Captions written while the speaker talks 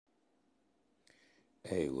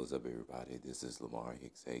Hey, what's up, everybody? This is Lamar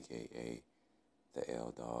Hicks, aka the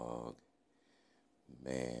L Dog.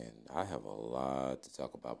 Man, I have a lot to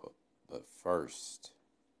talk about, but first,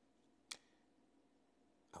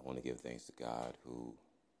 I want to give thanks to God who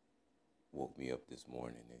woke me up this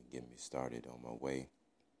morning and get me started on my way.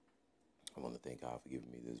 I want to thank God for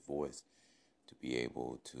giving me this voice to be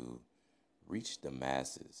able to reach the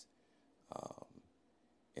masses um,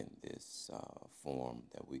 in this form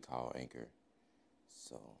that we call Anchor.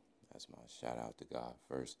 So that's my shout out to God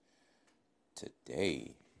first.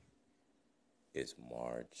 Today is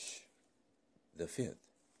March the 5th,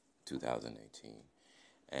 2018.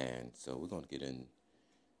 And so we're going to get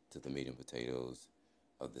into the meat and potatoes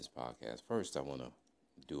of this podcast. First, I want to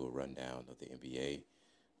do a rundown of the NBA.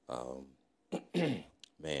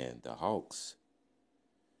 Man, the Hawks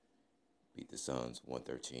beat the Suns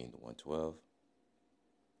 113 to 112.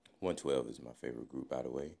 112 is my favorite group, by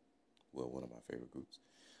the way. Well, one of my favorite groups.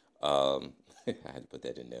 I had to put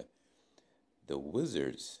that in there. The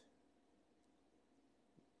Wizards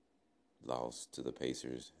lost to the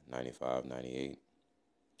Pacers 95-98.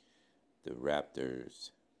 The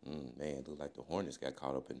Raptors, man, looked like the Hornets got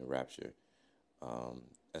caught up in the rapture.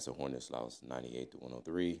 That's a Hornets lost 98 to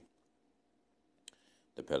 103.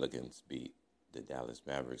 The Pelicans beat the Dallas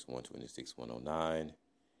Mavericks 126-109.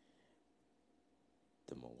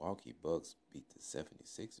 The Milwaukee Bucks beat the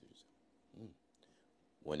 76ers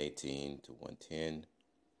 118 to 110.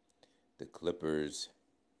 The Clippers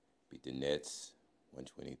beat the Nets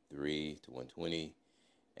 123 to 120.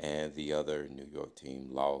 And the other New York team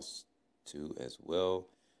lost to, as well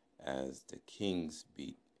as the Kings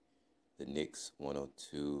beat the Knicks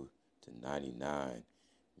 102 to 99.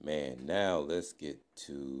 Man, now let's get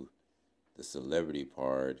to the celebrity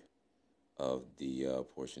part of the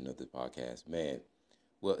portion of the podcast. Man,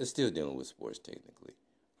 well, it's still dealing with sports technically.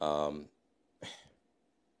 Um,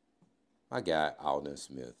 my guy, Alden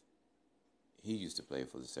Smith, he used to play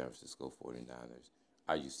for the San Francisco 49ers.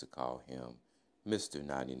 I used to call him Mr.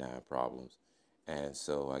 99 Problems. And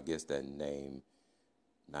so I guess that name,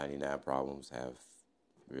 99 Problems, have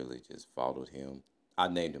really just followed him. I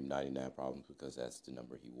named him 99 Problems because that's the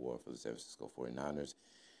number he wore for the San Francisco 49ers.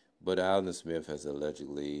 But Alden Smith he's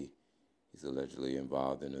allegedly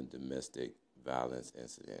involved in a domestic violence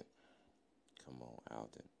incident. Come on,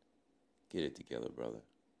 Alden. Get it together, brother.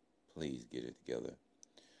 Please get it together.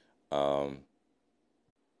 Um,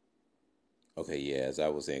 okay, yeah, as I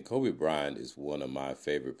was saying, Kobe Bryant is one of my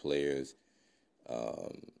favorite players,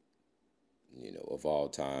 um, of all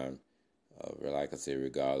time. Like I said,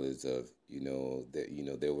 regardless of,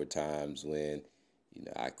 there were times when,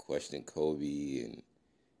 I questioned Kobe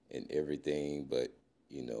and everything, but,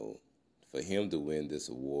 you know, for him to win this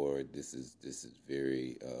award, this is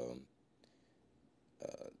very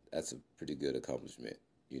that's a pretty good accomplishment,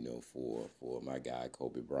 for my guy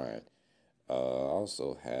Kobe Bryant. I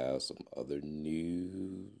also have some other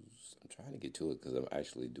news. I'm trying to get to it because I'm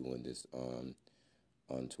actually doing this on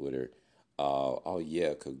Twitter. Oh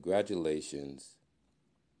yeah, congratulations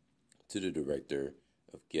to the director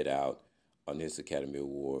of Get Out on his Academy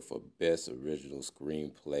Award for Best Original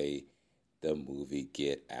Screenplay. The movie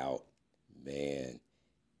Get Out, man.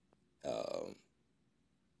 Um,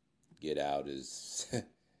 Get Out is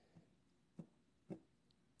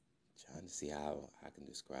trying to see how I can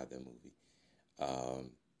describe that movie. Um,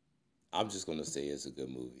 I'm just gonna say it's a good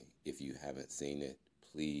movie. If you haven't seen it,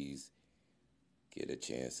 please get a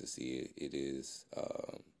chance to see it. It is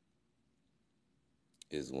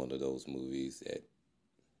one of those movies that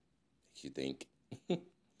makes you think.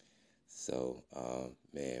 So,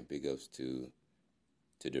 man, big ups to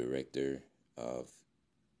the director of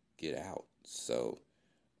Get Out. So,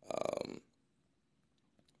 um,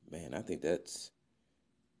 man, I think that's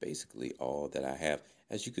basically all that I have.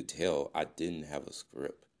 As you could tell, I didn't have a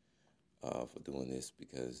script for doing this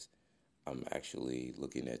because I'm actually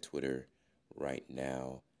looking at Twitter right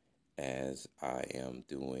now as I am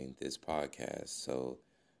doing this podcast. So,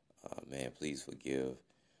 man, please forgive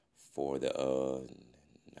for the and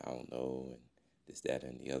I don't know, and this, that,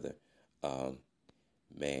 and the other. Um,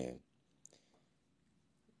 man,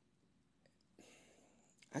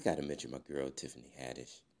 I gotta mention my girl Tiffany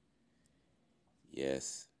Haddish.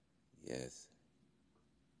 Yes, yes,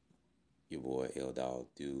 your boy L Dog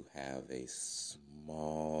do have a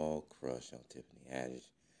small crush on Tiffany Haddish.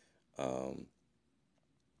 Um,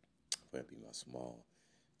 might be my small.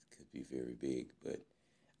 It could be very big, but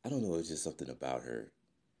I don't know. It's just something about her.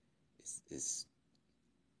 It's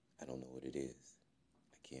I don't know what it is.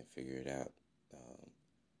 I can't figure it out.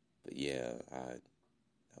 But yeah, I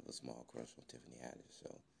have a small crush on Tiffany Haddish.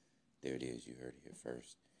 So there it is. You heard it here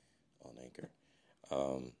first on Anchor.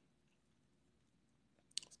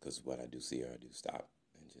 Because what I do see her, I do stop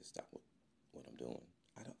and just stop what I'm doing.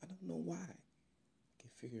 I don't know why. I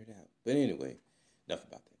can't figure it out. But anyway, enough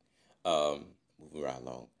about that. Moving right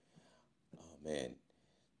along. Oh man,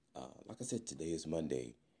 like I said, today is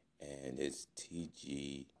Monday, and it's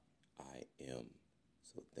TGIM.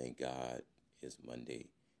 So thank God it's Monday.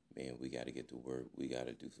 Man, we got to get to work. We got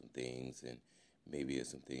to do some things, and maybe it's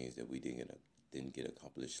some things that we didn't get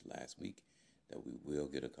accomplished last week that we will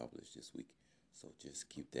get accomplished this week. So just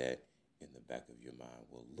keep that in the back of your mind.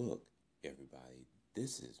 Well, look, everybody,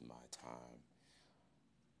 this is my time,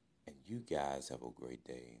 and you guys have a great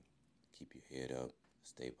day. Keep your head up.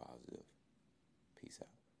 Stay positive. Peace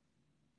out.